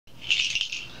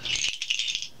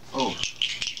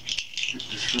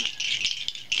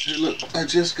I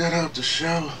just got out the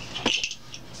shower.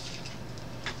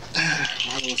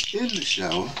 While I was in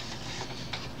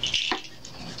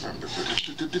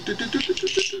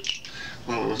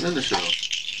the shower,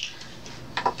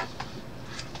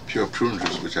 pure prune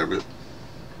juice, which I really,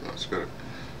 no, it's better.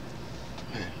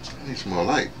 Man, I need some more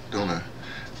light, don't I?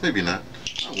 Maybe not.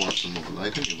 I want some more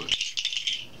light anyway.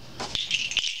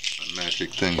 A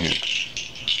magic thing here.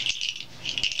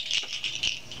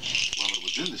 While I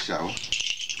was in the shower,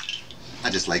 I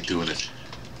just like doing it.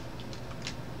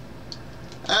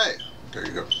 Hey, there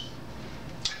you go.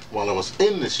 While I was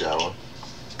in the shower,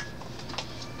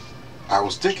 I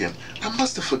was thinking, I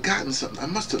must have forgotten something. I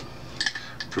must have,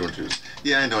 prune juice.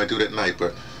 Yeah, I know I do that at night,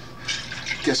 but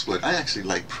guess what? I actually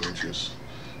like prune juice.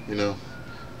 You know,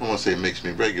 I won't say it makes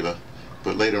me regular,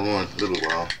 but later on, a little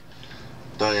while,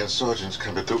 Diane Sargent's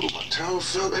coming through. My towel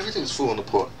fell. Everything's full in the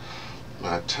pot.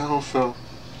 My towel fell.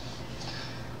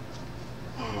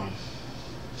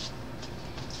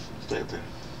 Stay there.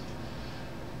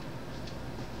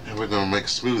 And we're gonna make a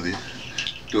smoothie.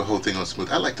 Do a whole thing on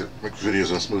smoothie. I like to make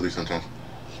videos on smoothies sometimes.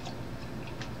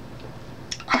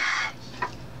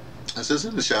 I was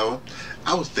in the shower.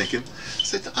 I was thinking, I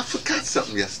said, I forgot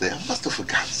something yesterday. I must have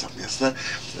forgotten something yesterday.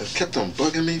 It kept on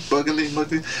bugging me.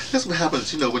 That's what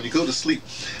happens, you know, when you go to sleep.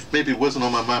 Maybe it wasn't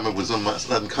on my mind, it was on my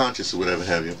unconscious or whatever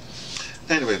have you.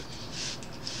 Anyway,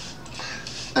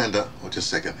 and oh, just a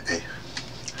second. Hey,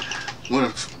 one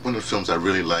of the films I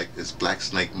really like is Black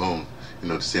Snake Moan. You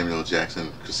know, the Samuel L.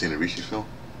 Jackson, Christina Ricci film.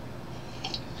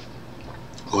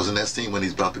 Wasn't that scene when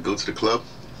he's about to go to the club?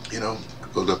 You know,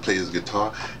 go to play his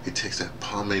guitar. He takes that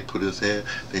pomade, put his hand.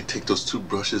 They take those two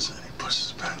brushes and he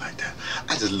pushes back like that.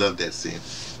 I just love that scene.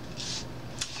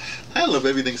 I love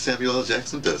everything Samuel L.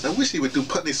 Jackson does. I wish he would do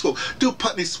Putney Swope. Do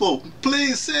Putney Swope.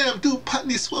 Please, Sam, do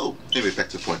Putney Swope. Anyway, back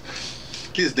to the point.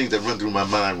 These are things that run through my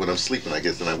mind when I'm sleeping, I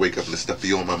guess, and I wake up and the stuff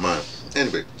be on my mind.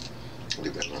 Anyway, I'll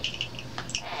leave that alone.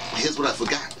 Here's what I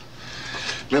forgot.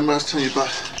 Remember I was telling you about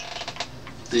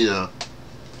the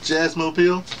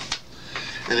Jazzmobile?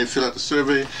 And they filled out the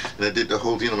survey, and I did the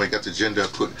whole, you know, when I got the gender, I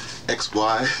put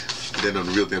XY, and then on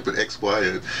the real thing I put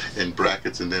XY in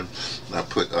brackets, and then I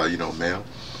put, you know, male.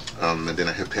 And then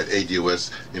I have had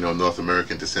ADOS, you know, North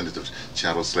American descendant of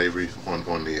chattel slavery on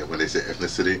the, when they say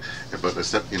ethnicity, but the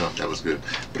stuff, you know, that was good.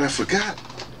 But I forgot,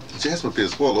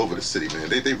 Jazzmobiles all over the city, man.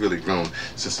 They really grown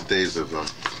since the days of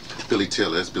Billy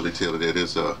Taylor. That's Billy Taylor there.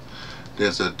 There's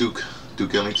Duke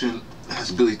Ellington.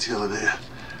 That's Billy Taylor there.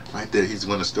 Right there, he's the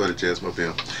one that started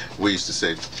Jazzmobile. We used to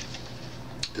say,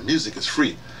 the music is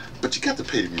free, but you got to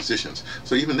pay the musicians.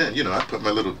 So even then, you know, I put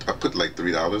like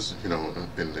 $3, you know,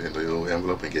 in the little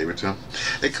envelope and gave it to them.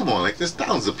 Hey, come on, like there's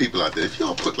thousands of people out there. If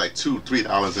y'all put like $2,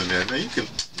 $3 in there, man, you can,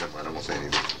 never mind, I won't say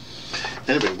anything.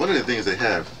 Anyway, one of the things they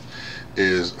have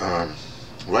is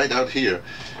right out here,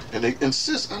 and they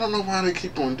insist, I don't know why they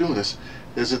keep on doing this,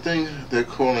 there's a thing they're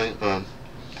calling,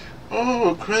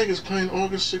 oh, Craig is playing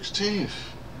August 16th.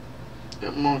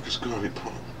 At Marcus Garvey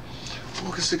Park.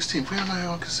 August 16th. Where am I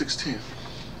August 16th?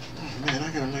 Oh man,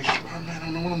 I gotta make sure. Oh man, I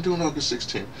don't know what I'm doing August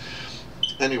 16th.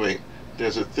 Anyway,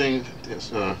 there's a thing.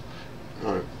 There's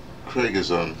Craig is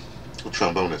a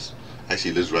trombonist.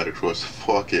 Actually lives right across the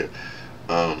park here.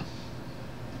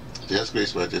 That's great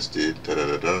what I just did.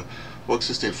 August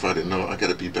 16th Friday. No, I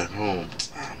gotta be back home.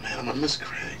 Oh man, I'm gonna miss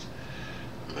Craig.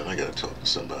 Man, I gotta talk to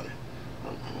somebody.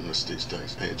 I'm gonna miss these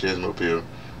things. Hey, Jazzmobile.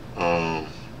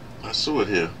 I saw it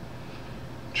here.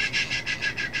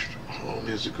 Whole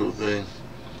musical thing.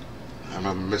 I'm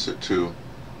gonna miss it too.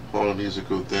 Whole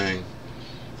musical thing.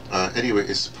 Anyway,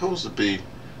 it's supposed to be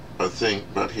a thing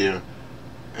right here,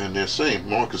 and they're saying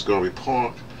Marcus Garvey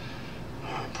Park.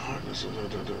 It's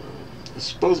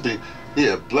supposed to be,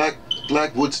 yeah, Black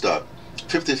Woodstock,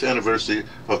 50th anniversary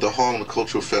of the Harlem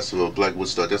Cultural Festival of Black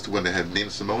Woodstock. That's the one that had Nina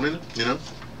Simone in it, you know.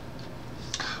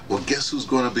 Well, guess who's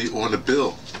going to be on the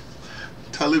bill?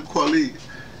 Talib Kweli,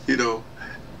 you know,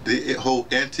 the whole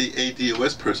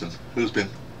anti-ADOS person who's been,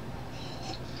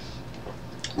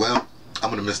 well, I'm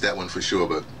going to miss that one for sure,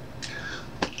 but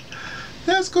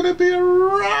that's going to be a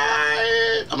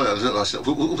riot. I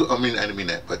didn't mean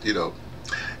that, but you know,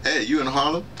 hey, you in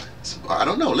Harlem? I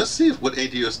don't know. Let's see what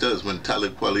ADOS does when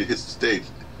Talib Kweli hits the stage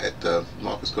at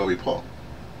Marcus Garvey Park.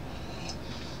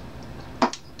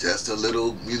 Just a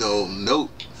little, you know, note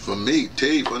from me,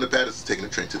 Dave, from the Patterson, taking the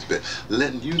train to Tibet,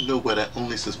 letting you know what I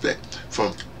only suspect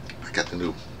from, I got the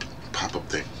new pop-up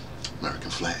thing, American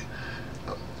flag.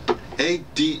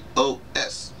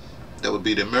 ADOS, that would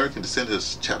be the American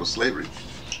Descendants of Chattel Slavery,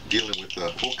 dealing with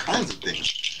all kinds of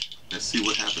things. Let's see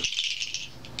what happens.